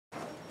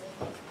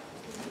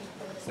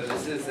So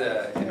this is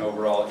an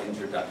overall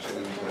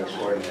introduction to the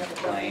coordinate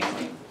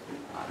plane,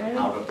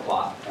 how to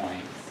plot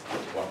points,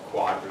 what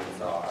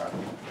quadrants are,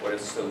 what a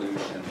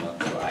solution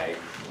looks like,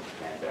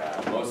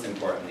 and most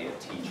importantly, a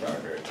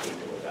t-chart or a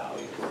table of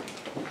values.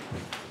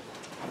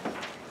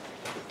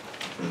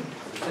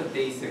 So the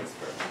basics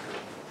first.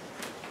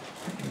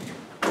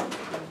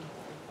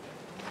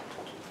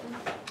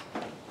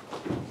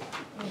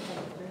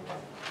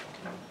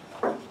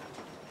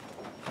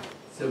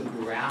 So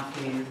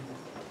graphing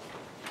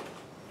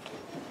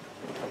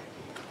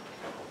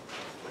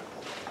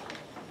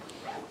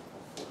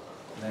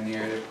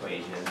linear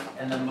equations,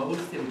 and the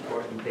most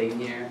important thing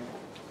here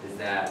is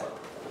that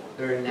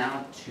there are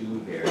now two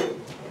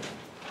variables.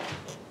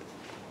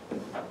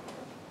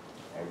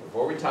 Okay,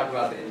 before we talk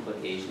about the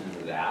implications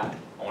of that,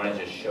 I want to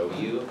just show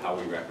you how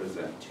we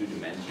represent two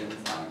dimensions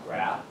on a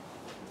graph.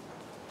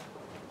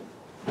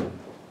 Okay,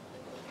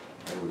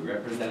 we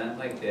represent it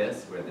like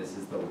this, where this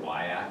is the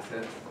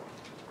y-axis.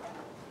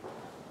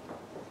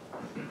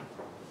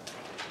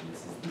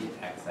 This is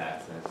the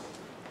x-axis.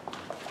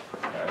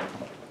 Okay.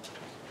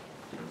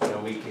 So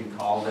we can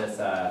call this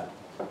a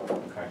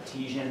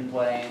Cartesian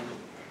plane.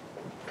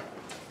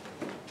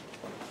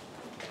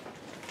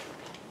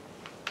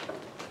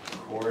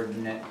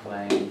 Coordinate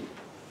plane.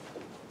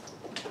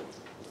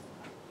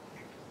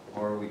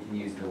 Or we can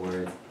use the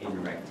words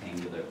in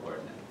rectangular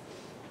coordinates.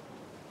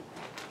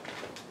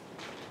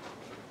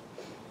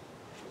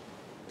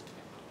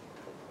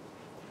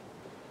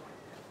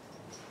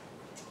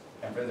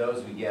 And for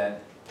those we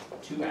get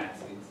two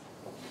axes.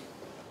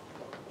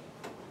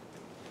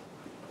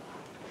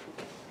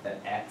 The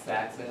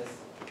x-axis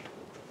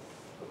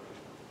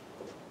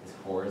is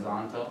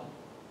horizontal,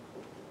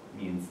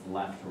 means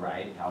left,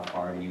 right, how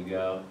far do you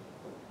go?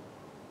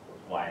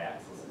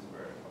 Y-axis is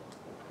vertical.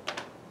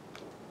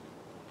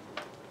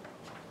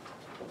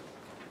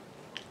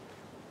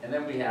 And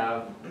then we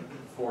have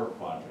four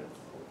quadrants.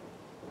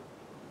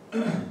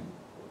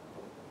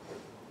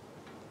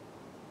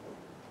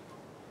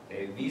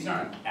 Okay, these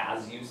aren't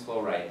as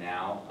useful right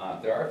now.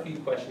 There are a few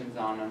questions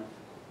on them.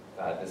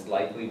 This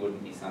likely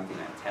wouldn't be something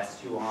I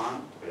test you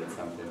on, but it's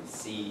something to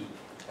see,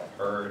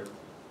 to heard.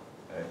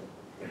 Okay.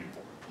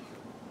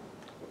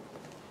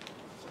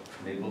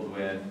 Labeled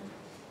with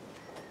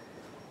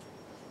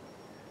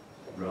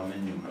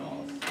Roman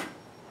numerals.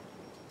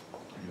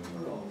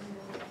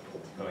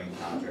 Going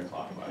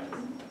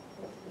counterclockwise.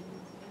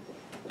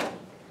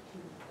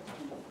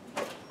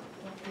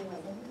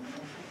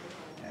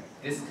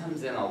 This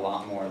comes in a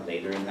lot more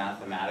later in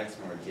mathematics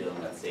when we're dealing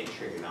with, say,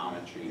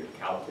 trigonometry or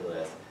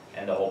calculus,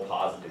 and the whole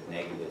positive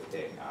negative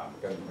thing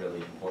becomes really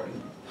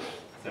important.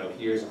 So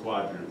here's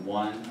quadrant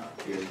 1,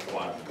 here's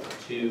quadrant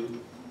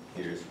 2,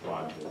 here's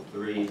quadrant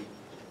 3,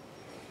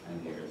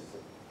 and here's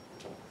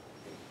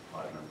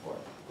quadrant 4.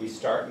 We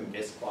start in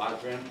this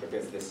quadrant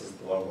because this is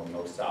the one we're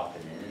most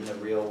often in the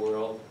real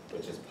world,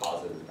 which is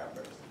positive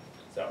numbers.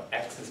 So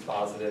x is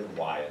positive,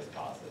 y is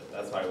positive.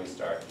 That's why we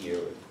start here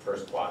with the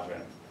first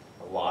quadrant.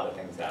 A lot of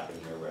things happen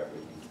here where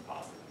everything's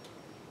positive.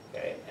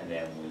 Okay, and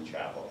then we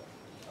travel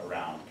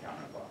around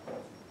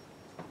counterclockwise.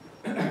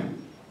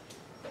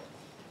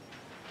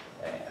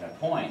 Okay, and a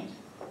point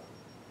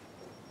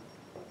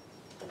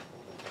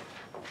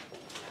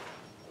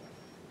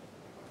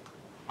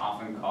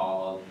often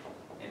called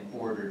an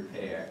ordered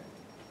pair.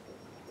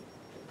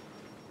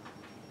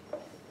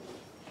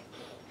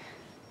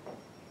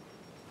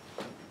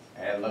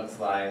 Okay, it looks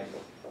like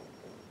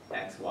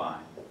xy.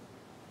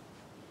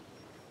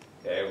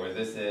 Okay, where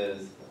this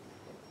is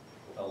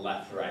a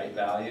left-right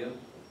value.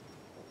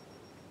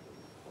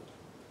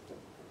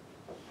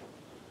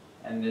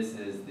 And this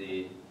is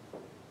the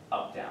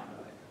up-down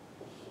value.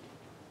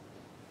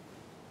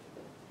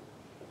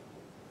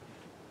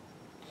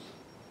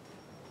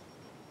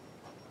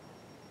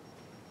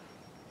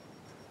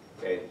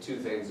 Okay, two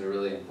things are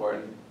really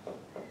important.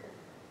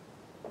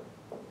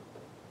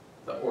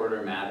 The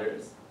order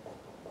matters.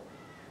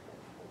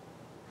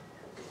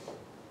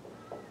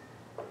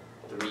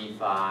 3,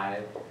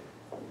 5,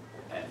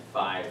 and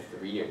 5,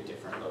 3 are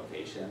different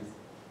locations.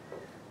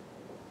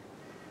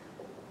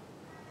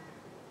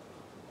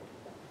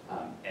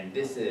 And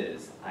this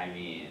is, I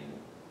mean,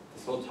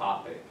 this whole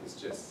topic is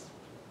just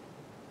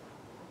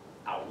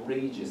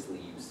outrageously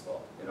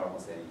useful in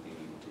almost anything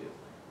you do,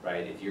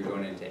 right? If you're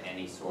going into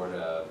any sort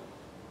of,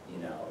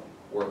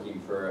 working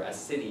for a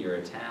city or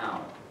a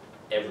town,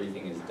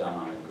 everything is done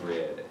on a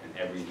grid, and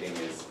everything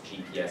is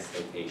GPS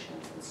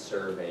locations and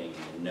surveying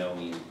and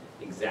knowing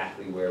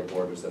exactly where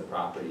borders of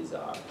properties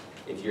are.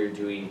 If you're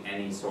doing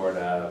any sort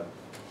of,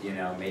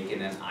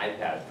 making an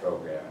iPad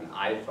program, an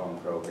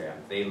iPhone program,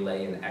 they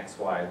lay an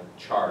XY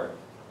chart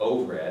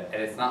over it,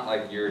 and it's not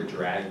like you're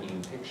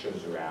dragging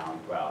pictures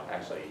around. Well,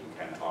 actually, you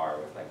kind of are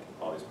with like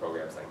all these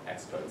programs like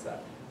Xcode and stuff,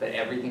 but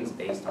everything's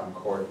based on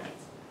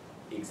coordinates.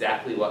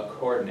 Exactly what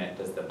coordinate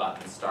does the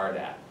button start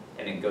at?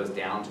 And it goes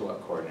down to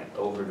what coordinate,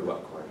 over to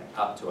what coordinate,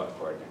 up to what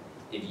coordinate.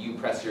 If you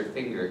press your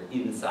finger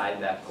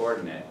inside that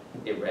coordinate,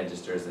 it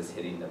registers as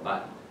hitting the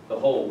button. The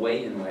whole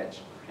way in which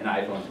an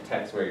iPhone to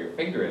text where your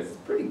finger is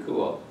pretty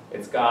cool.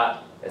 It's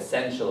got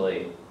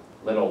essentially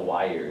little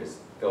wires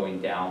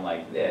going down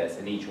like this,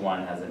 and each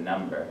one has a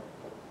number,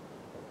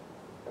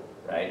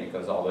 right? And it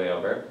goes all the way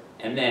over.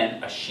 And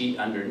then a sheet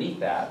underneath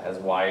that has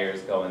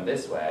wires going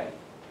this way,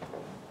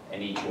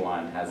 and each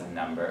one has a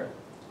number.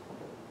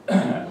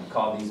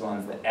 Call these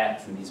ones the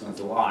X and these ones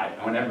the Y.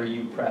 And whenever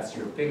you press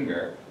your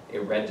finger,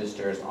 it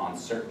registers on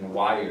certain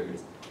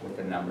wires with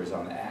the numbers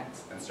on the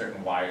X and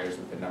certain wires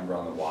with the number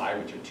on the Y,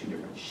 which are two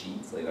different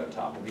sheets laid on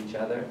top of each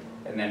other.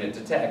 And then it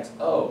detects,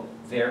 oh,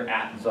 they're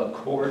at the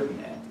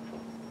coordinate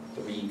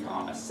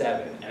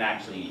 3,7. And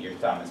actually, your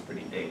thumb is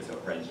pretty big, so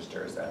it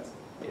registers that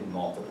in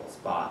multiple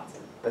spots.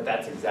 But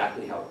that's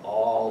exactly how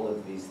all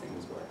of these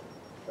things work,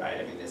 right?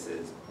 I mean, this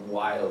is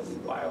wildly,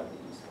 wildly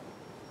useful.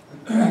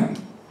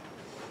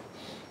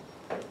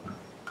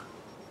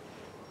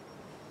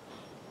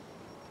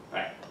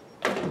 Right.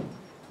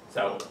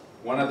 So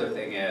one other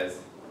thing is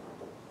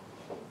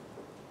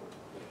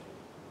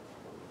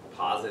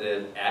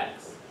positive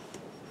X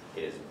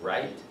is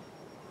right,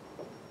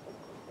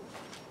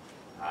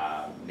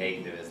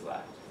 negative is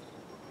left.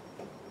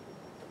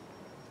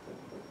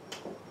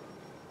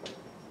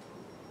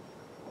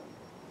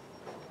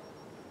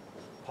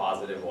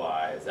 Positive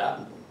Y is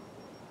up,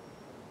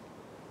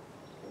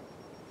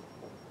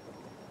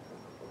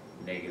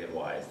 negative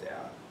Y is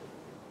down.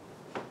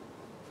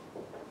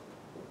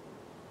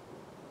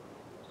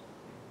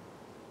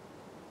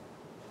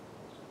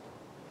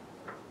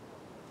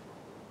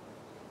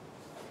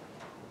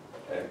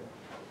 Okay.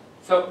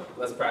 So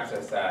let's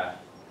practice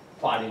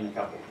plotting a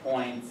couple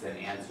points and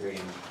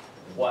answering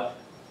what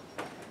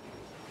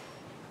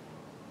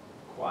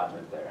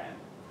quadrant they're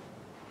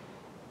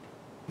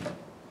in.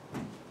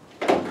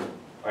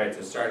 All right,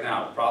 so starting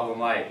out, problem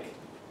like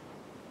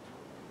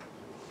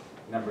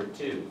number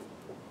 2. It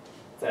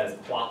says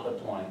plot the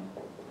point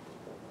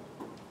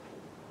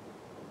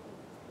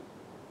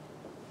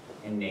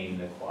and name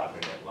the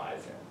quadrant it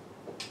lies in.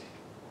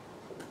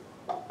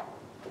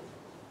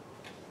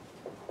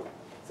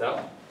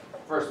 So,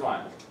 first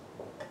one,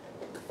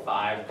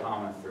 5,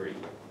 3.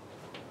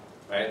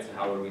 Right, so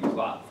how would we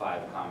plot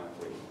 5,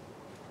 3?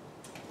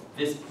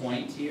 This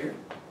point here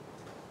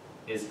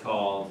is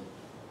called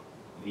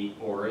the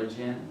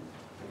origin,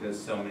 because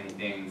so many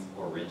things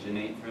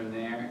originate from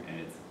there,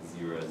 and it's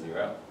 0,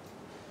 0.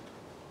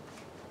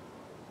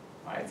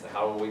 Alright, so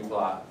how will we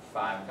plot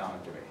 5,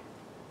 3?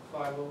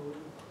 5 over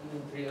and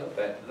then 3 up.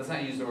 But let's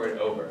not use the word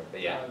over, but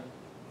yeah.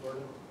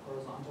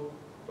 Horizontal.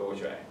 But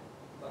which way?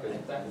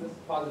 X-axis,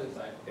 positive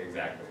side.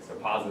 Exactly, so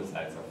positive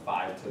side, so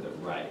 5 to the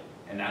right.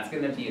 And that's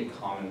going to be a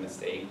common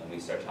mistake when we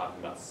start talking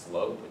about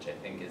slope, which I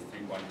think is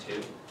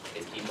 3.2,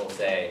 is people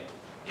say,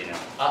 you know,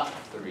 up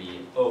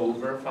 3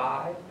 over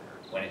 5,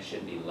 when it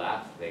should be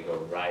left, they go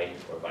right,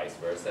 or vice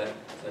versa.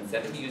 So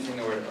instead of using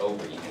the word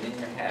over, you can in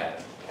your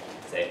head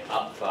say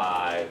up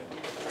 5,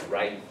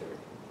 right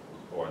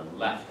 3, or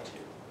left 2.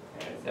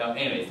 Okay? So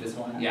anyways, this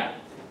one, yeah,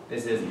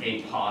 this is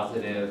a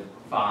positive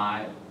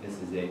 5, this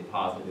is a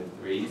positive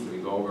 3, so we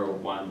go over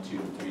 1, 2,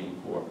 3,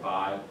 4,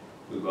 5,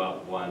 we go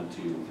up 1,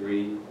 2,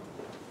 3,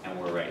 and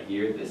we're right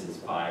here. This is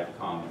 5,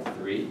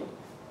 3,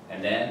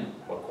 and then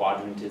what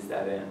quadrant is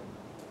that in?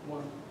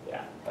 1.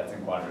 Yeah, that's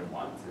in quadrant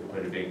 1, so we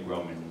put a big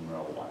Roman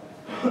numeral 1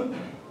 there.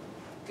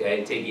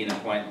 Okay, taking a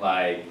point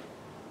like,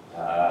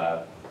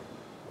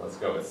 let's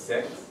go with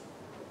 6.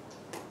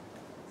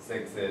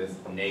 6 is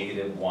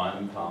negative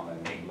 1,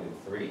 negative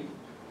 3.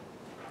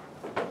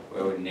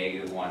 Where would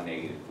negative 1,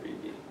 negative 3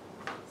 be?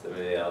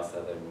 Somebody else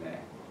other than me?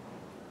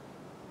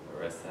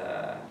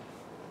 Marissa?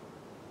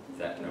 Is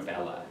that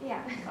novella?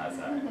 Yeah. Oh,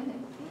 sorry.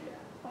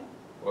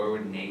 Where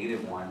would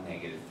negative 1,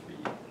 negative 3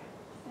 be? So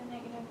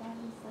negative 1 is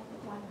like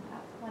 1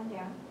 up, 1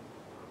 down.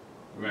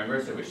 Remember,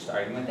 so we're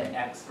starting with the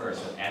X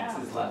first. So X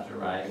is left or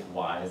right,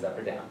 Y is up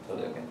or down.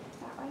 Totally okay.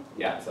 That way.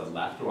 Yeah, so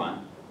left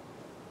 1.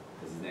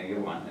 This is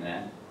negative 1, and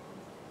then?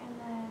 And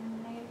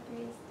then negative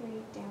 3 is 3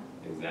 down.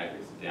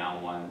 Exactly, so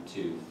down 1,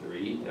 2,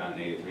 3, down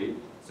negative 3.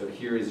 So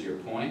here is your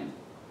point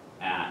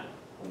at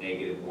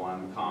negative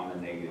 1,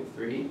 negative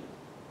 3.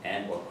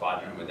 And what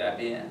quadrant would that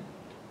be in?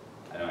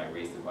 I know I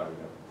erased the quadrant.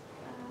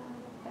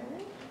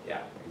 Third?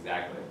 Yeah,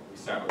 exactly. We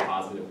start with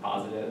positive,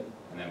 positive,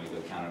 and then we go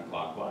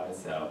counterclockwise.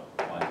 So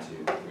 1,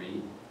 2,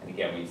 3. And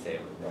again, we say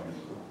it with Roman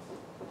numerals.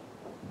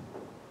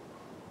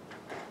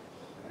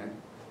 Okay.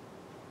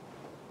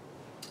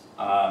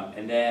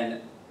 And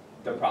then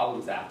the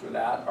problems after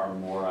that are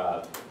more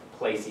of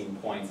placing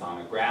points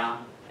on a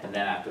graph. And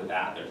then after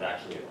that, there's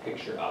actually a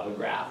picture of a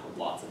graph with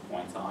lots of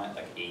points on it,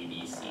 like A,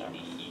 B, C, D,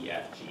 E,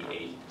 F, G,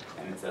 H,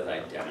 and it says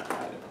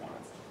identify the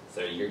points.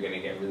 So you're going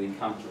to get really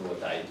comfortable with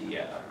the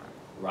idea of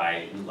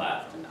right and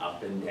left and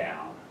up and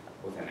down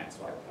with an XY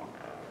point.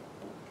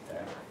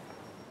 Okay.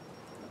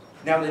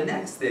 Now the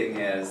next thing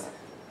is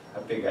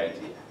a big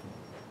idea.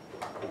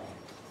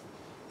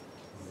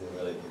 This is a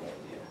really big idea.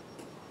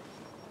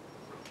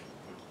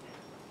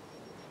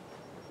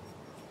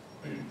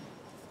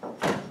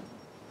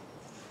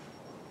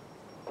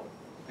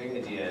 Big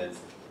idea is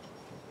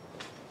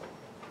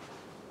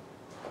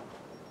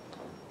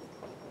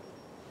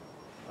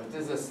what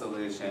is a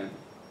solution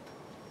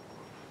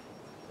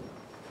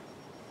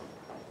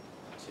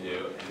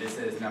to, and this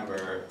is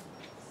number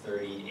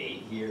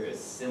 38 here, is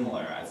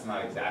similar. That's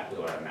not exactly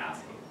what I'm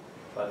asking.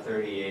 But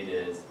 38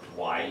 is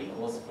y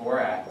equals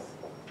 4x.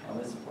 And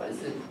what does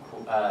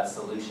the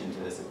solution to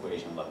this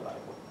equation look like?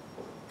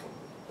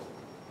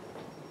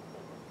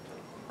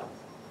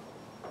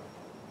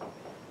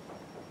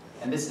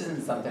 And this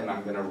isn't something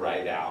I'm going to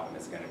write out and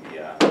it's going to be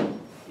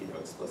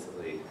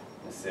explicitly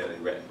necessarily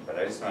written, but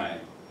I just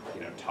want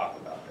to talk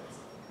about this.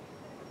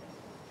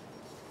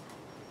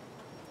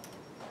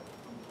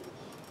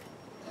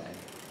 Okay.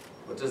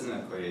 What does an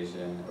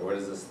equation, or what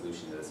is the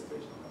solution to this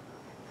equation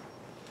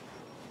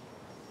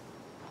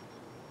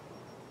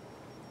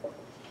look like?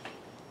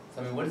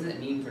 So what does it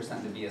mean for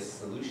something to be a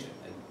solution?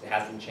 It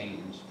hasn't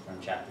changed from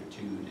chapter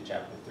 2 to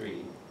chapter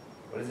 3.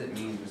 What does it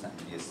mean for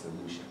something to be a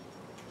solution?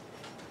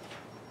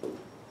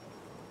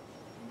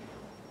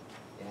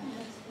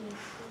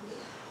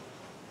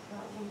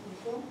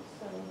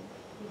 So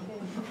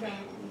you could try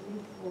even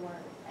for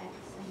x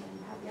and then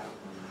have the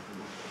outcome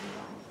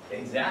y.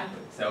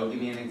 Exactly. So give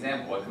me an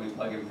example. What can we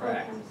plug in for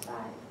x? Times 5.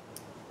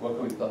 What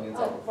can we plug in?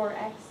 Oh, for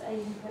x,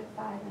 you can put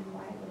 5 and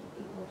y would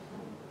equal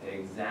 20.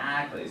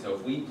 Exactly. So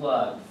if we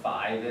plug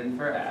 5 in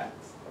for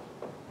x,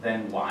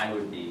 then y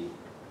would be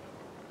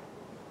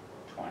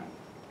 20.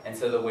 And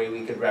so the way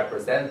we could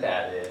represent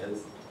that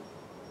is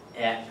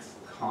x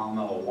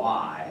comma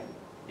y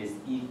is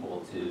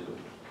equal to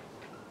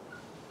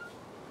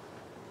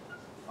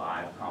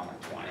 5 comma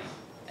 20.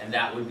 And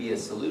that would be a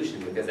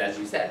solution because, as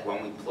you said,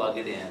 when we plug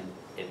it in,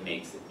 it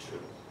makes it true.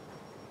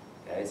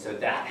 Okay, so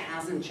that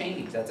hasn't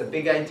changed. That's a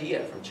big idea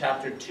from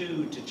chapter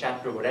 2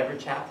 to whatever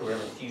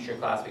future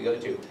class we go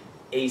to.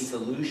 A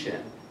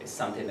solution is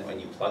something that when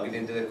you plug it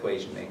into the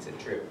equation makes it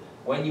true.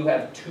 When you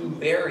have two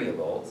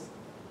variables,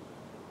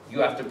 you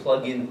have to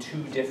plug in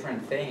two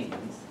different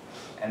things,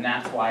 and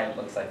that's why it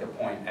looks like a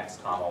point x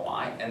comma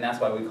y, and that's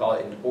why we call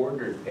it an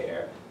ordered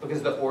pair,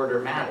 because the order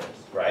matters,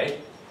 right?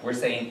 We're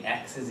saying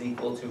x is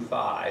equal to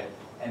 5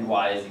 and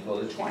y is equal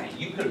to 20.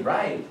 You could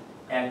write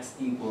x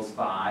equals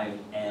 5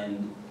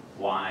 and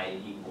y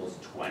equals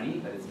 20,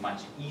 but it's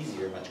much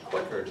easier, much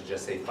quicker to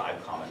just say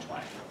 5 comma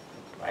 20,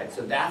 right?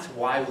 So that's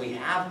why we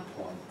have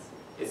points,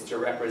 is to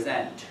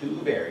represent two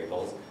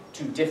variables,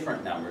 two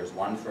different numbers,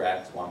 one for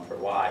x, one for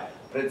y,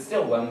 but it's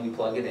still, when we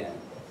plug it in,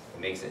 it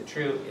makes it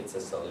true, it's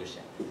a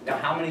solution. Now,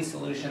 how many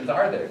solutions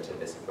are there to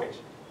this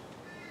equation?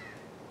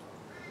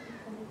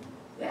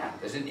 Yeah,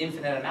 there's an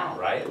infinite amount,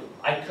 right?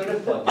 I could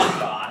have plugged in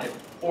 5,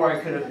 or I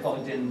could have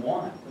plugged in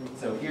 1.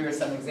 So here are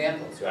some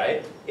examples,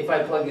 right? If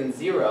I plug in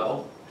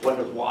 0, what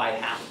does y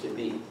have to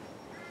be?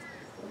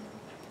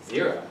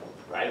 0,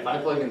 right? If I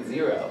plug in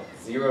 0,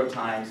 0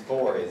 times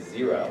 4 is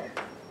 0.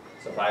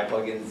 So if I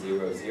plug in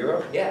 0,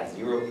 0, yeah,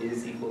 0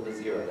 is equal to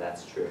 0,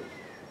 that's true.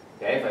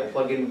 Okay, if I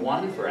plug in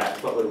 1 for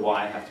x, what would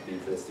y have to be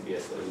for this to be a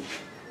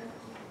solution?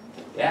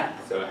 Yeah,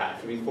 so it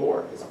has to be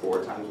 4, because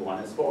 4 times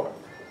 1 is 4.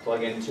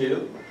 Plug in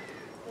 2,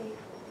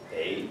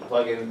 8.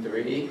 Plug in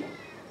 3,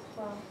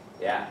 12.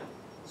 yeah.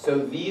 So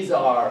these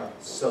are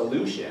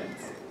solutions,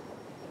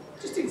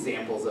 just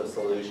examples of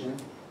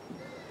solutions.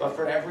 But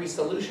for every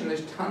solution,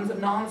 there's tons of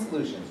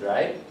non-solutions,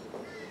 right?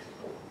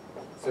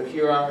 So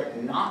here are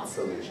not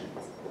solutions,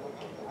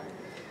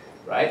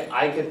 right?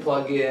 I could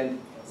plug in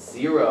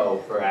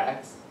 0 for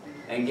x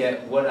and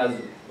get what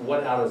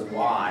out as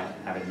y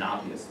and have it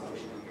not be a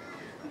solution.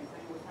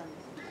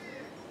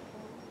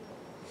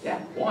 Yeah,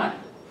 1,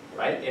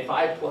 right? If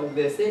I plug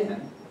this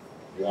in,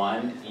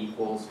 1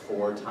 equals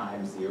 4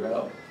 times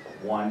 0,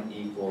 1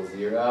 equals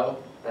 0,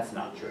 that's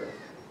not true,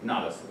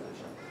 not a solution.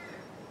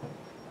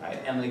 Right?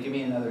 Emily, give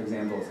me another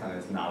example of something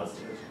that's not a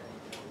solution.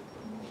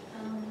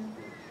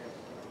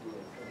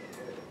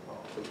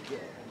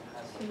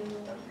 2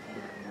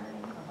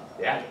 and 9.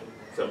 Yeah,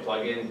 so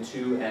plug in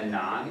 2 and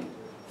 9.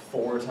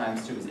 4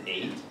 times 2 is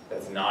 8.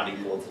 That's not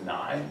equal to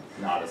 9.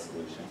 Not a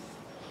solution.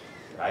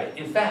 Right?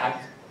 In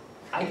fact,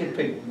 I could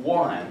pick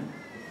 1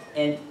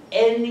 and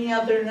any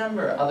other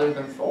number other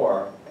than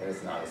 4, and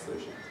it's not a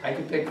solution. I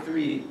could pick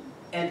 3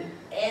 and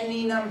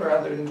any number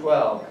other than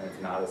 12, and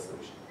it's not a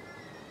solution.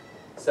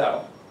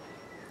 So,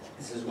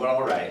 this is what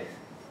I'll write.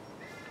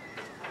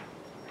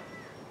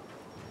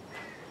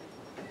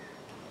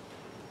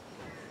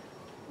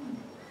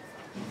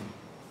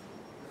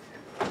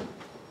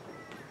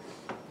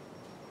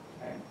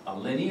 Okay. A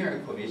linear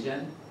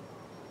equation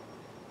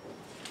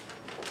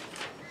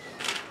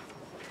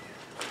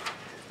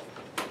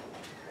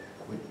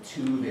with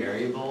two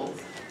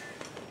variables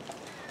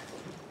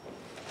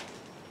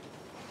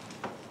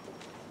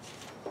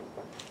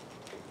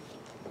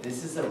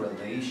this is a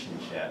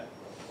relationship,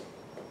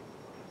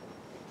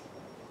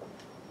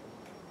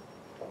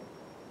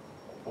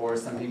 or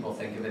some people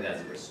think of it as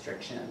a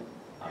restriction,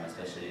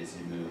 especially as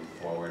you move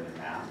forward in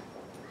math.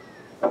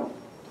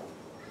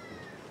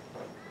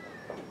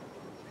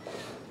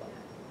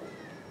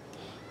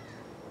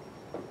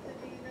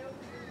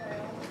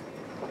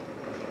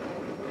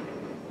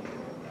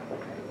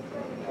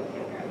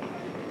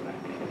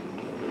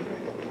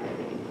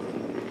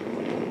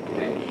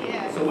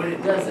 So what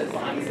it does, it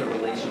finds the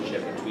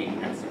relationship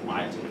between x and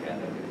y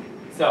together.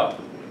 So,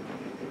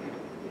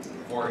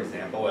 for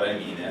example, what I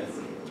mean is,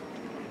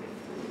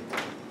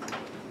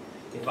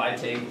 if I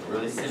take a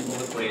really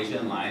simple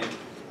equation like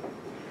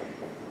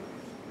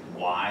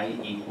y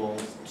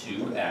equals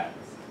 2x,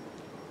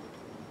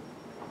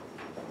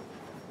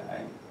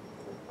 okay,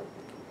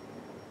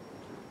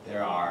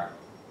 there are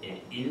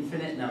an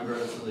infinite number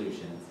of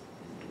solutions.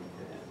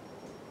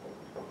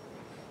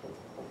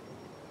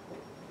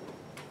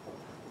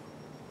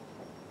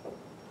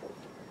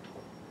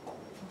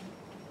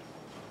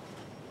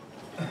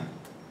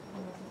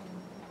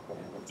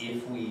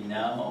 If we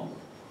know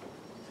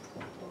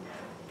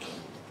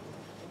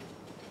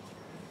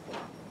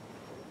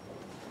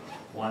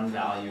one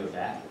value of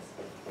x,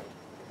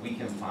 we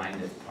can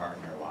find its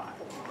partner y.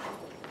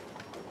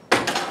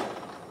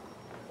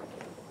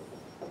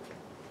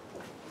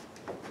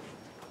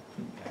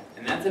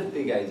 And that's a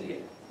big idea.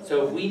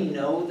 So if we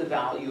know the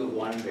value of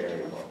one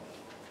variable,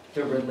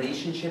 the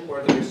relationship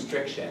or the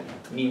restriction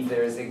means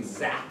there is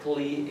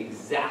exactly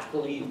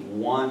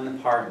one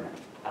partner.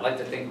 I like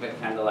to think of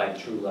it kind of like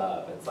true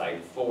love. It's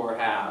like 4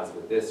 halves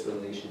with this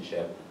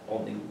relationship,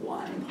 only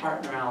one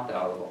partner out there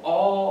out of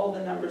all the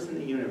numbers in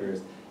the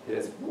universe.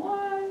 There's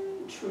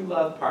one true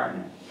love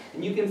partner.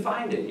 And you can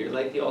find it. You're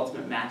like the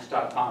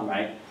ultimatematch.com,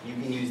 right? You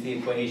can use the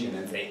equation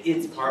and say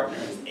its partner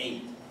is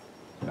 8,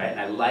 right? And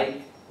I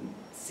like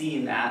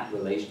seeing that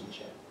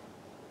relationship,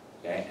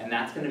 okay? And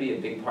that's going to be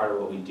a big part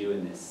of what we do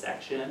in this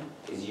section,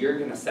 is you're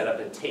going to set up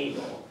a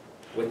table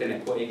with an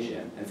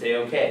equation and say,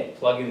 okay,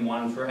 plug in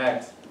 1 for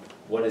x,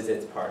 what is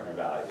its partner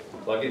value?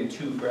 Plug in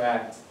 2 for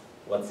x,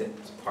 what's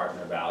its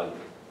partner value?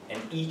 And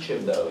each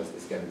of those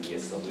is going to be a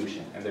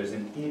solution. And there's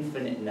an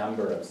infinite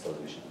number of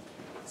solutions.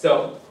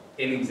 So,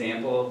 this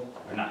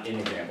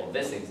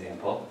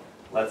example,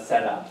 let's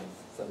set up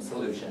some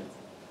solutions.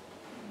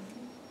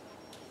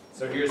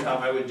 So here's how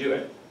I would do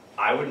it.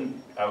 I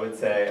would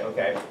say,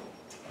 okay,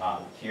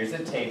 here's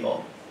a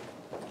table,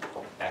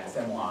 x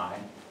and y.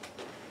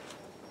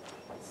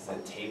 This is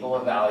a table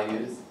of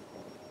values.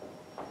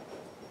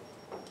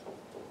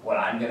 What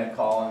I'm going to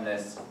call in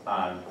this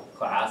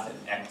class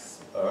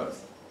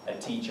a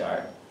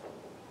t-chart,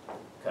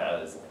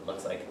 because it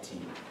looks like a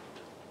T.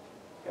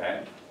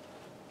 Okay?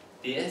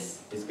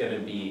 This is going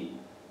to be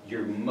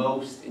your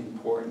most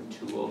important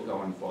tool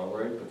going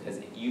forward, because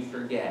if you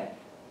forget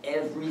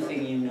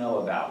everything you know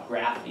about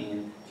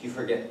graphing, if you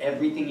forget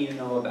everything you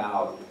know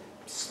about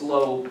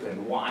slope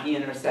and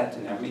y-intercept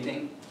and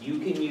everything, you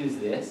can use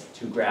this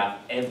to graph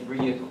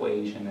every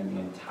equation in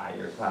the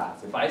entire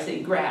class. If I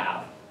say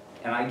graph,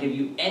 and I give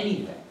you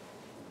anything,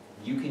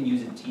 you can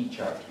use a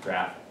t-chart to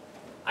graph it.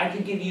 I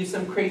could give you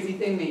some crazy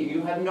thing that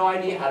you have no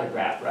idea how to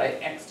graph, right?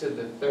 X to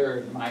the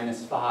third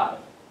minus 5.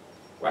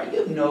 Right?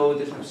 There's no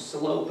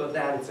slope of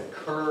that, it's a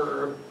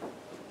curve.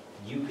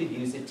 You could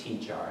use a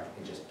t-chart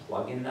and just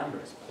plug in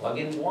numbers. Plug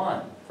in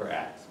 1 for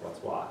x,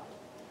 what's y?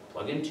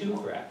 Plug in 2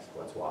 for x,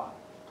 what's y?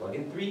 Plug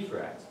in 3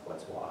 for x,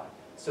 what's y?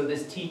 So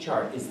this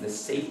t-chart is the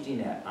safety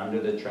net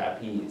under the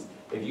trapeze.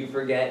 If you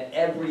forget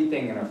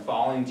everything and are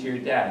falling to your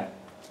death,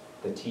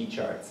 the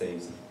t-chart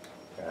saves you.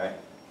 Okay?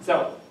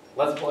 So,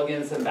 let's plug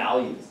in some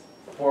values.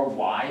 For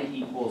y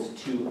equals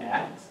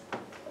 2x,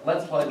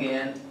 let's plug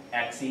in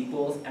x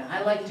equals, and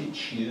I like to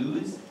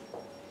choose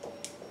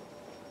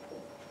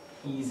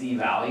easy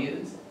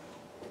values.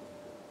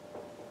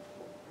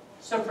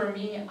 So for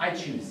me, I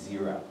choose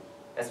 0.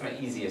 That's my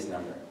easiest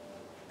number.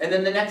 And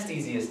then the next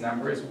easiest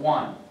number is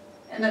 1.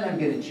 And then I'm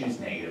going to choose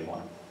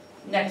 -1.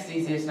 Next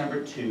easiest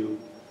number, 2.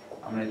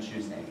 I'm going to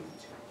choose -2.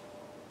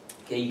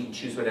 Okay, you can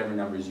choose whatever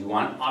numbers you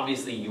want.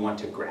 Obviously, you want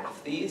to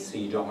graph these, so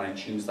you don't want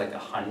to choose like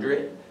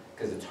 100,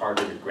 because it's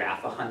harder to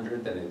graph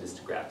 100 than it is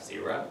to graph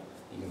 0.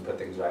 You can put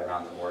things right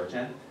around the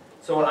origin.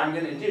 So what I'm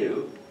going to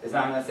do is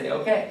I'm going to say,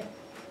 okay,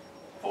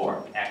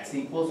 for x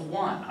equals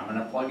 1, I'm going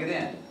to plug it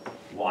in.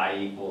 Y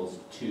equals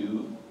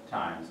 2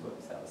 times,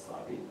 whoops, that was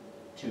sloppy,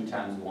 2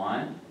 times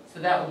 1. So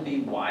that would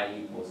be y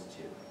equals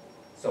 2.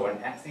 So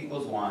when x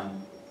equals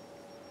 1,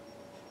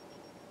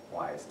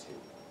 y is 2.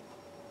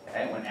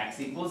 Okay, when x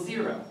equals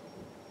 0,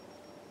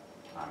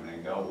 I'm going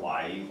to go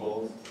y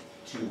equals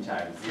 2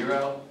 times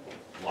 0,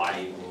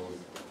 y equals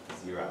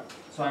 0.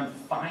 So I'm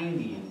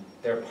finding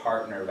their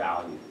partner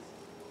values.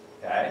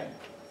 Okay?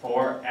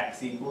 For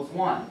x equals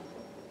 1.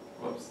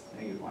 Whoops,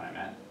 -1 I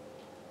meant.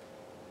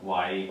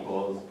 Y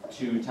equals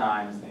 2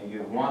 times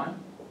 -1.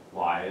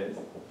 Y is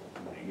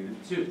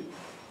 -2.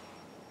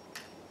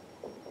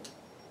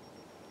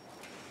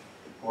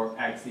 For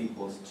x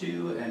equals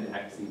 2 and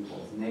x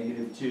equals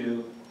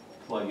 -2,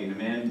 plugging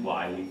them in,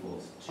 y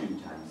equals 2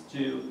 times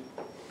 2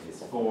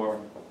 is 4,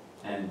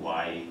 and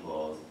y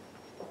equals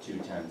 2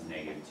 times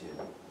 -2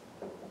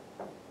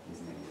 is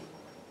 -2.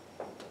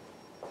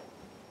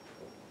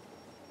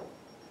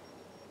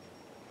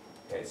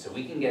 Okay, so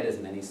we can get as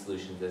many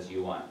solutions as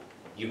you want.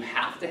 You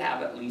have to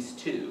have at least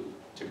 2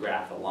 to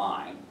graph a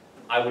line.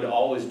 I would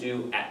always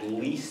do at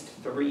least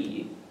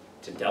 3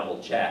 to double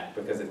check,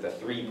 because if the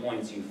 3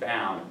 points you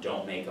found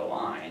don't make a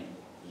line,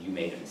 you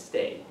made a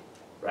mistake,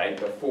 right? right?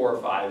 But 4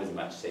 or 5 is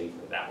much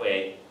safer. That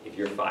way, if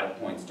your 5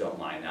 points don't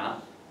line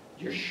up,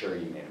 you're sure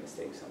you made a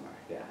mistake somewhere.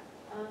 Yeah.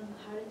 How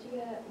did you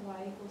get y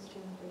equals 2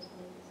 in the first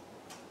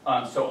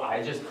place? So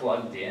I just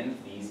plugged in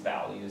these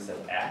values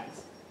of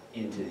x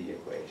into the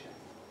equation,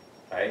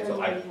 right?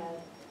 So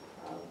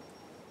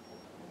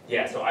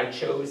yeah, so I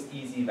chose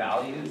easy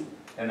values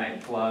and I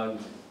plug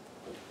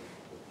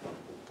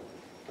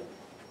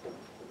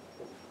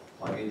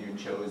in your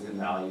chosen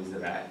values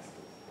of x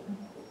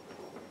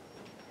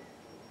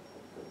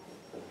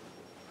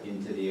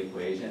into the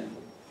equation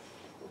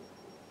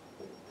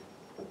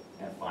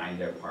and find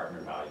their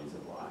partner values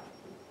of y.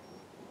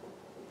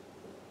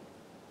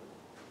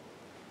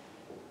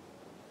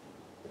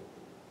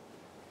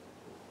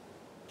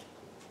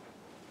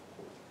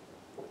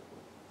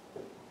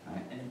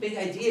 Big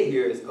idea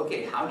here is,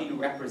 okay, how do you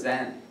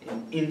represent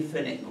an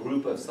infinite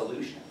group of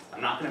solutions?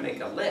 I'm not going to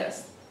make a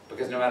list,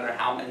 because no matter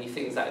how many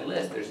things I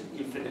list, there's an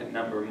infinite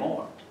number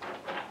more,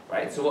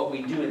 right? So what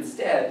we do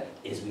instead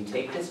is we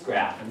take this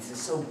graph, and this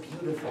is so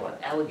beautiful and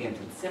elegant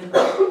and simple.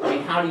 I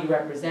mean, how do you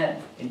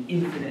represent an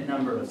infinite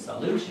number of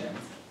solutions?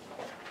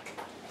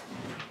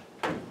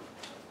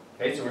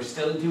 Okay, so we're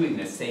still doing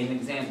this same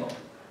example.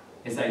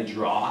 Is I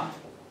draw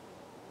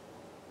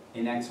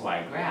an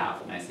XY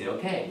graph, and I say,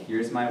 okay,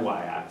 here's my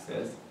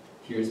y-axis,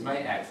 here's my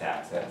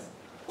x-axis.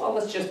 Well,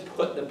 let's just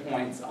put the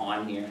points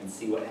on here and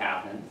see what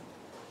happens.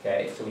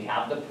 Okay, so we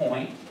have the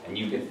point, and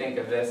you can think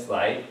of this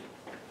like,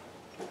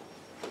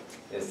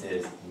 this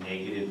is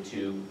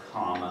 -2,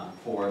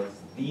 4.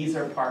 These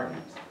are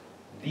partners.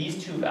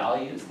 These two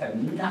values have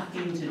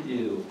nothing to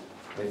do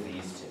with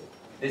these two.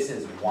 This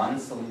is one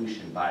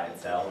solution by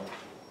itself.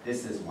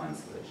 This is one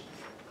solution.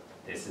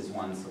 This is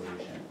one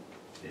solution.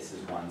 This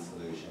is one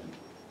solution.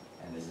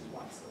 And this is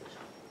one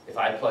solution. If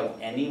I plug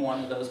any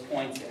one of those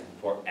points in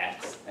for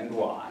x and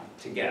y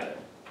together,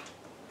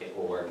 it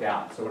will work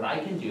out. So what I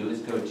can do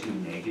is go to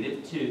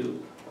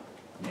 -2,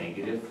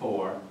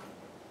 -4,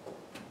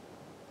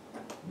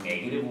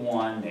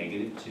 -1,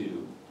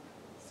 -2,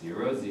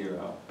 0,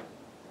 0,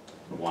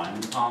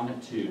 1,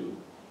 2,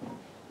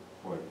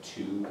 or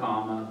 2,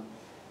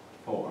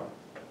 4.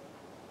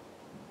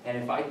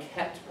 And if I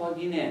kept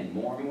plugging in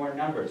more and more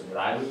numbers, what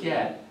I would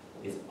get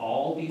is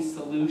all these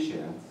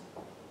solutions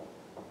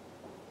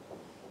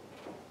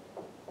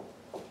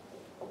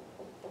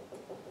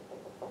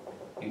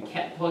and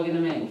kept plugging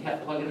them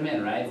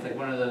in, right? It's like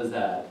one of those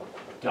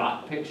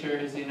dot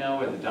pictures, you know,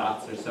 where the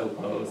dots are so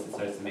close, it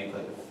starts to make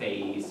like a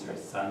face or a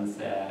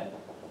sunset,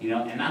 you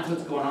know, and that's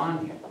what's going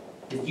on here.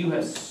 Is you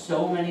have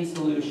so many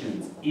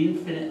solutions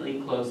infinitely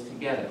close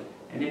together,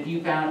 and if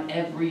you found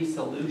every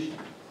solution,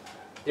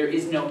 there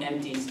is no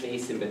empty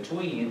space in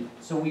between,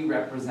 so we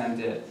represent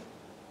it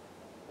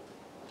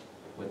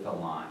with a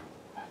line.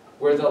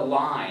 Where the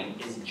line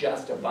is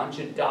just a bunch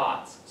of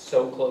dots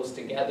so close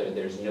together,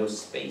 there's no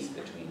space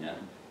between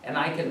them. And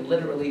I can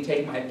literally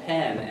take my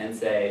pen and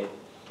say,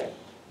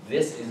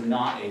 this is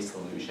not a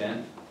solution.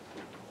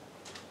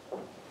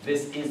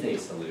 This is a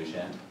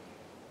solution.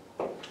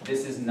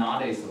 This is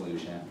not a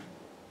solution.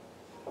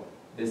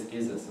 This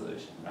is a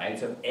solution, right?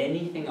 So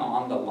anything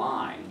on the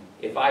line,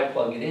 if I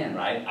plug it in,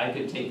 right, I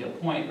could take a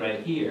point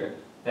right here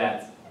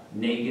that's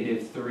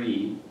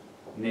 -3,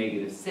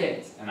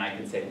 -6, and I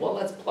could say, well,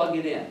 let's plug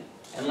it in,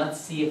 and let's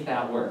see if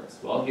that works.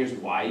 Well, here's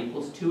y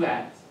equals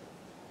 2x.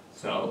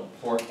 So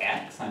for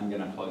x, I'm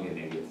going to plug in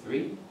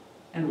 -3,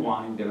 and y,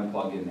 I'm going to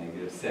plug in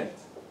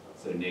 -6.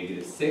 So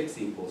 -6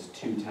 equals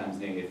 2 times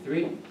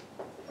 -3,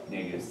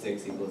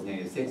 -6 equals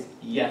 -6.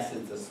 Yes,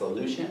 it's a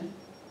solution.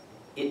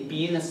 It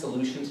being a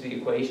solution to the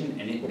equation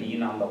and it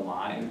being on the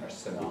line are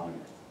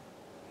synonymous.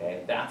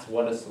 Okay, that's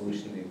what a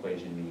solution to the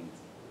equation means.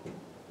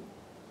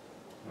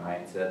 All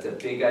right, so that's a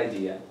big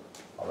idea.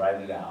 I'll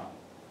write it out.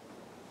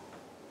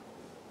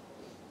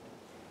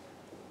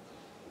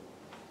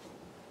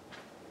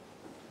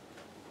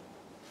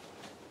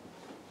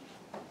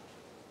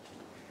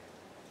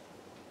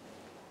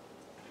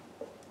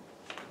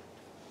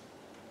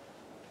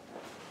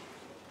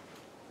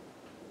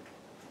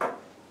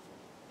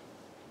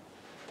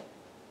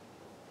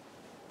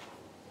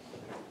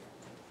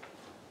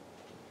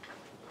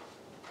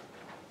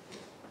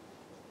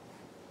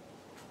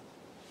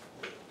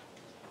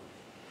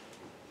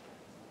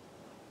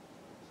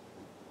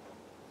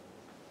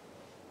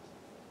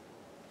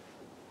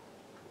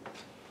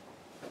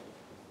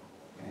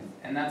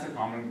 And that's a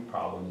common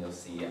problem you'll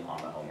see on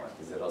the homework,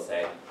 is it'll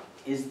say,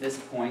 is this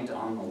point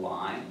on the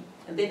line?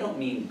 And they don't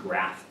mean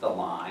graph the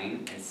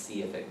line and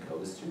see if it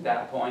goes through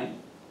that point.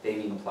 They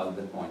mean plug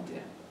the point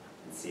in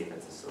and see if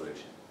it's a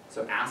solution.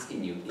 So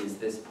asking you, is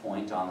this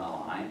point on the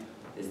line,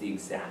 is the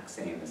exact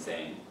same as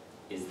saying,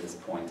 is this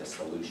point a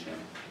solution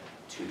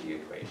to the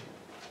equation?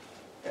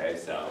 Okay,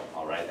 so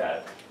I'll write that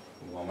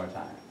one more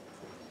time.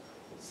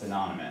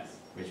 Synonymous,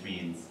 which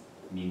means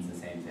the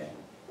same thing.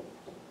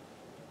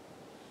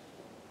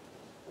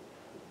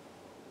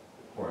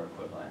 Or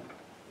equivalent.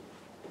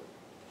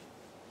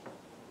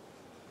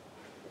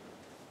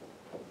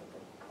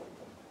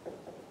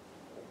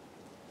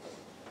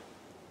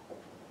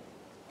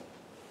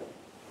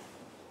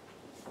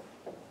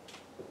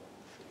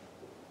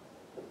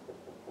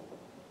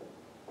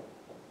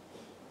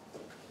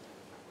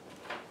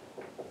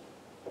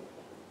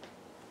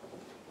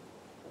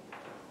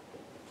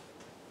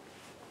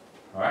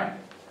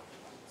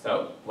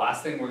 So,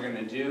 last thing we're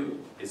gonna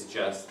do is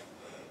just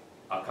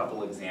a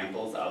couple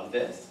examples of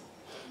this.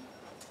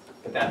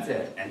 But that's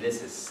it, and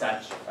this is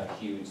such a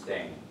huge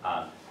thing.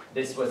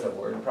 This was a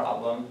word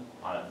problem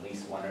on at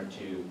least one or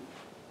two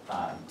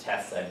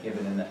tests I've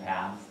given in the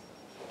past.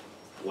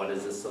 What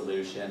is a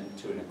solution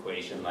to an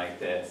equation like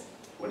this?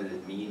 What does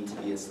it mean to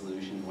be a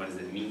solution? What does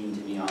it mean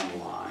to be on the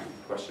line?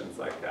 Questions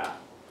like that.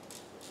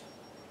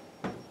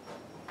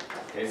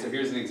 Okay, so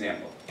here's an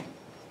example.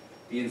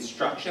 The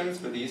instructions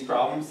for these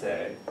problems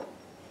say,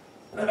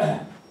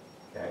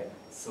 okay,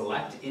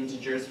 select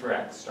integers for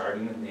x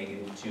starting with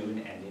 -2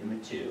 and ending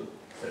with 2.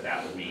 So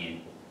that would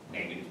mean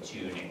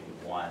 -2,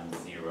 -1,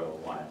 0,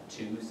 1,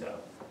 2. So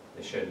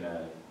they shouldn't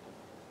have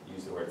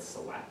used the word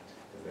select,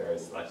 because they already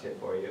selected it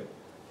for you.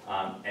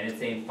 And it's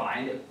saying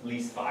find at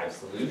least 5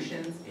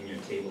 solutions in your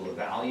table of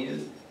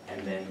values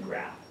and then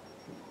graph.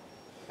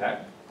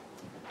 Okay?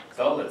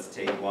 So let's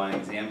take one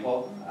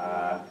example.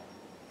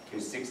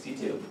 Here's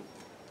 62.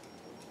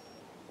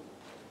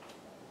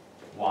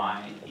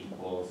 Y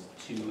equals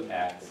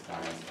 2x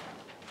minus 1.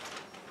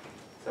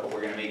 So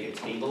we're going to make a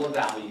table of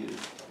values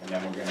and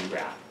then we're going to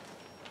graph.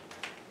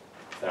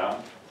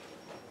 So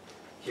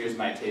here's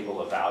my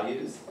table of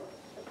values.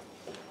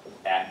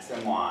 X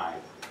and y,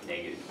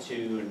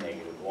 -2,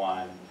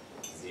 -1,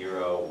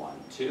 0, 1,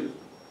 2.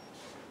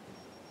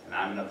 And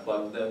I'm going to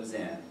plug those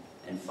in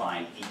and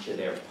find each of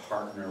their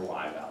partner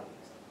y values.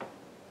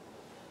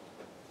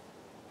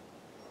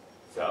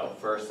 So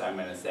first I'm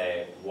going to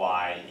say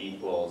y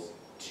equals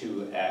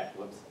 2x,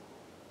 whoops,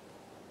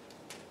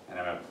 and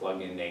I'm going to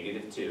plug in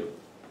 -2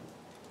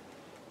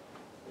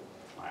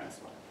 minus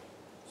 1.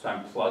 So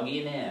I'm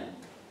plugging in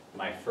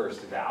my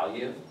first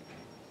value.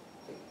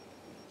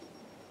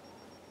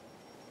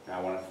 And I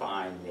want to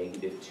find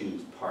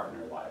 -2's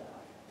partner y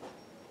value.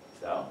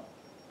 So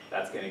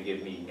that's going to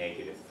give me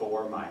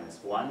 -4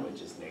 minus 1,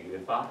 which is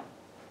 -5.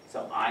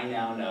 So I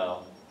now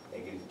know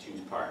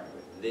 -2's partner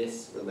with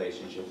this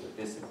relationship, with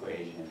this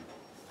equation,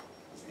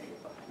 is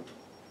 -5.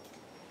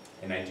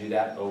 And I do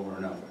that over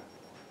and over.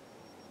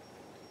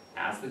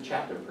 As the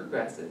chapter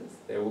progresses,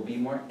 there will be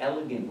more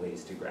elegant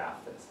ways to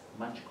graph this,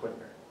 much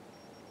quicker.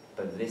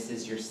 But this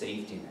is your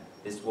safety net.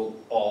 This will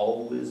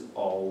always,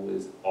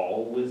 always,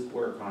 always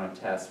work on a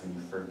test when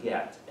you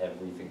forget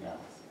everything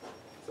else.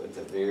 So it's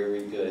a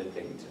very good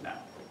thing to know.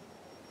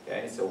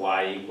 Okay, so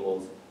y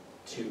equals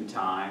 2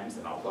 times,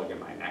 and I'll plug in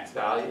my next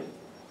value.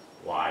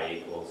 Y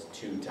equals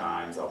 2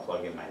 times, I'll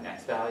plug in my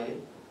next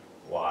value.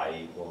 Y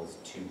equals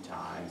 2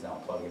 times, and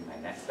I'll plug in my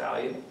next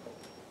value.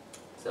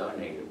 So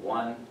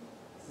 -1,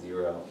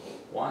 0,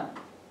 1.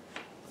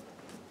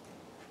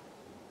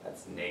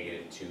 That's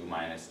 -2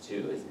 minus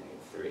 2 is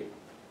 -3.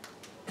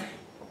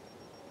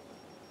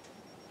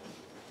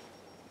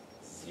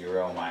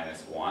 0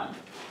 minus 1,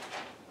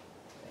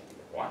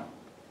 -1.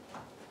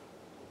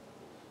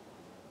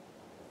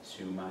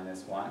 2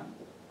 minus 1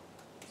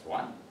 is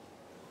 1.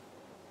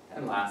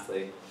 And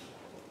lastly,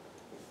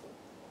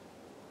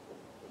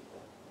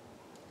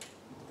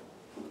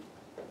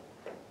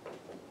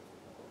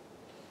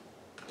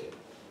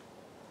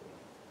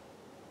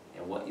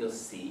 and what you'll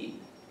see,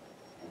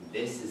 and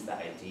this is the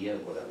idea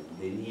of what a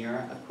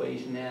linear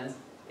equation is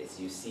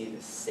you see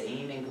the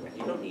same increment.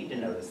 You don't need to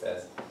notice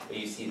this, but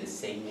you see the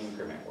same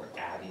increment. We're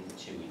adding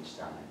 2 each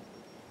time,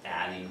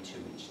 adding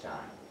 2 each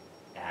time,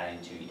 adding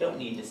 2. You don't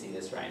need to see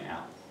this right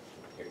now.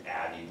 You're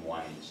adding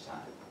 1 each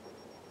time,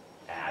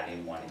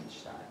 adding 1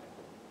 each time,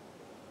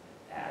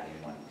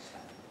 adding 1 each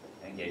time.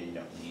 And again, you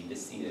don't need to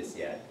see this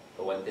yet,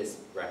 but what this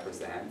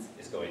represents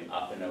is going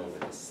up and over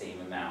the same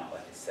amount,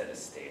 like a set of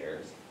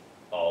stairs,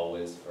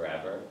 always,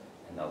 forever,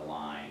 and the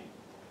line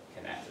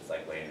connects. It's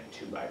like laying a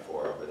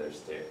 2x4 over those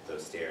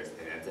stairs.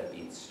 It ends up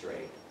being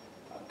straight,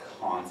 a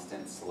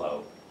constant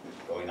slope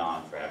going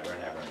on forever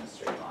and ever in a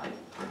straight line.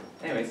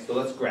 Anyway, so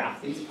let's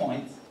graph these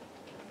points.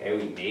 Okay,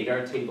 we made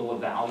our table of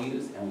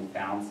values and we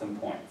found some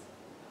points.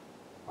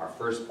 Our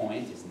first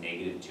point is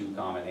 -2,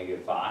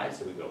 -5,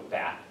 so we go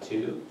back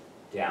 2,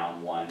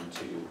 down 1,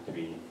 2,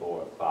 3,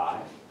 4,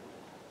 5.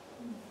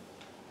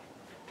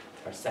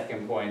 Our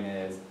second point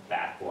is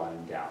back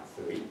 1, down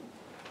 3.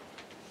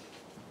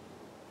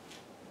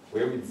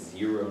 Where would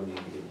 0,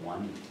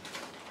 -1 be?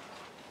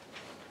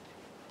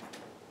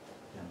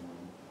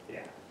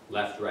 Yeah,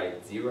 left,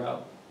 right,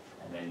 0,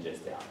 and then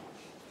just down 1.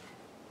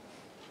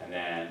 And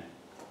then,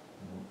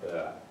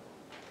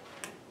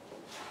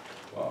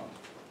 well,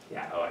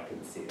 yeah, oh, I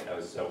couldn't see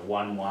it. So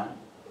 1, 1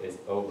 is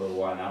over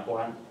 1, up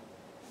 1,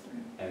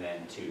 and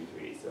then 2,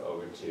 3, so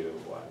over 2,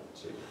 1,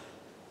 2,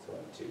 so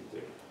 1, 2,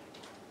 3.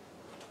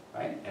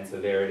 Right, and so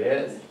there it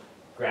is.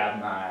 Grab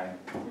my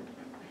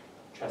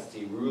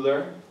trusty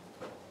ruler.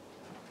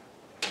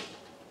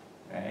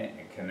 Right,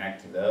 and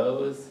connect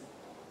those,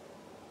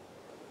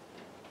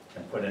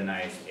 and put a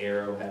nice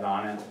arrowhead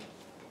on it.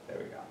 There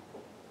we go.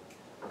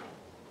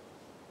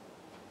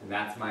 And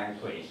that's my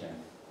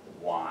equation,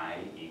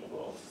 y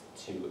equals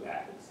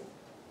 2x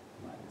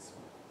minus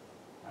 1.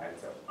 Alright,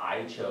 so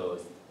I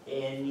chose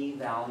any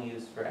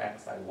values for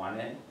x I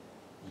wanted.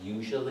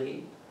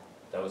 Usually,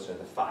 those are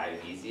the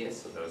 5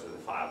 easiest, so those are the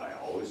 5 I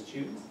always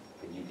choose.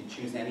 But you can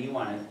choose any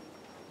one,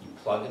 you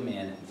plug them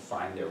in and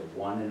find their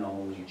one and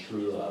only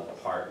true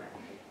love partner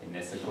in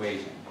this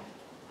equation.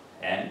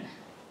 And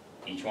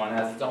each one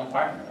has its own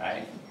partner,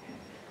 right?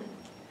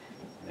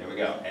 There we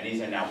go, and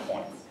these are now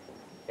points,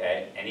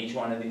 okay? And each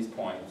one of these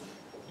points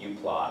you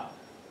plot.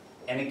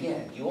 And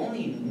again, you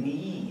only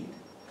need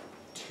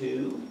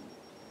 2,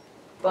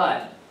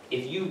 but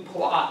if you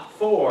plot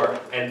 4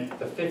 and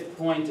the 5th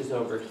point is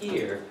over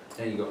here,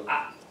 then you go,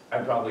 I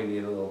probably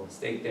made a little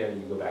mistake there,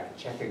 and you go back and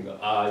check and go,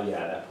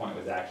 yeah, that point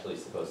was actually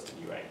supposed to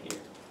be right here.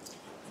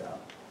 So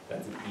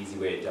that's an easy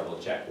way to double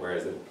check,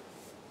 whereas a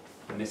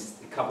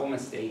couple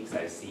mistakes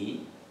I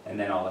see, and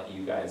then I'll let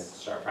you guys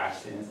start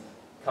practicing this.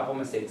 A couple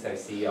mistakes I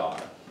see are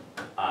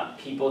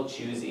people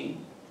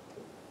choosing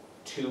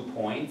 2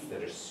 points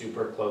that are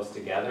super close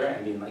together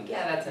and being like,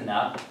 yeah, that's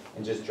enough,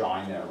 and just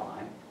drawing their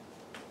line.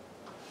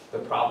 The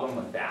problem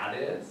with that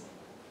is,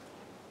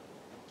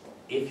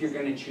 if you're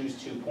going to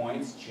choose 2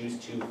 points, choose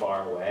too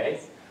far away,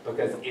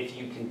 because if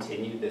you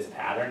continue this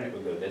pattern, it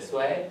would go this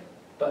way.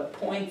 But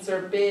points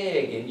are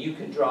big, and you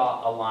could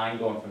draw a line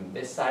going from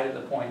this side of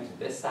the point to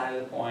this side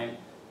of the point,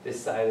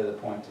 this side of the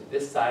point to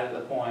this side of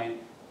the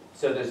point.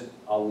 So there's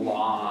a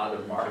lot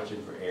of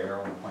margin for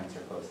error when points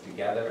are close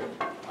together.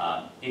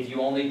 If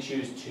you only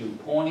choose 2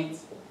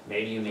 points,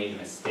 maybe you made a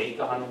mistake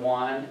on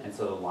one, and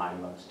so the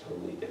line looks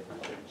totally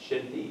different than it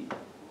should be,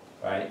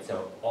 right?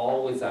 So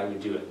always I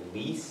would do at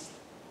least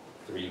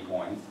 3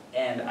 points,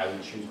 and I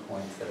would choose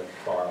points that are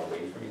far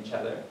away from each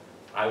other.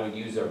 I would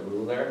use a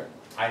ruler.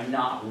 I'm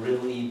not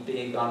really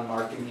big on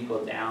marking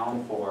people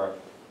down for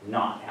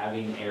not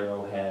having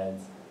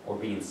arrowheads or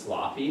being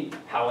sloppy.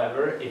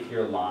 However, if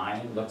your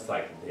line looks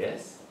like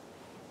this,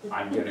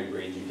 I'm going to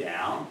grade you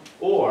down.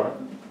 Or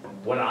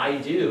what I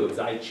do is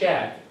I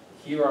check,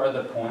 here are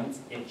the points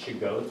it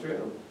should go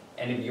through,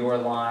 and if your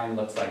line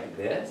looks like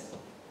this,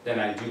 then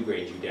I do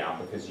grade you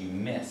down because you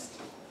missed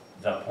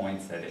the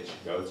points that it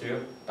should go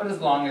through. But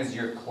as long as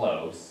you're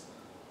close,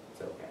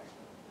 it's okay.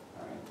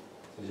 All right.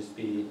 So just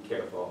be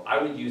careful.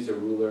 I would use a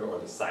ruler or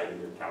the side of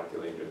your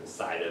calculator, the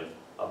side of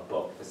a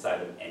book, the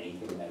side of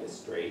anything that is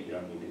straight. You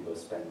don't need to go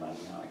spend money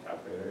on a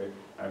calculator.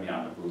 I mean,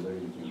 on a ruler,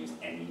 you can use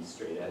any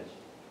straight edge.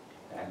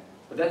 Okay?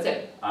 But that's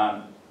it.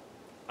 I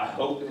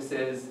hope this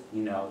is,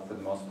 for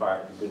the most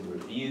part, a good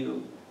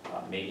review.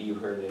 Maybe you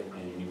heard it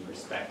in a new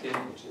perspective,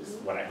 which is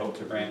what I hope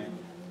to bring.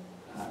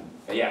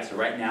 But yeah, so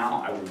right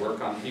now I would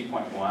work on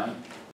 3.1.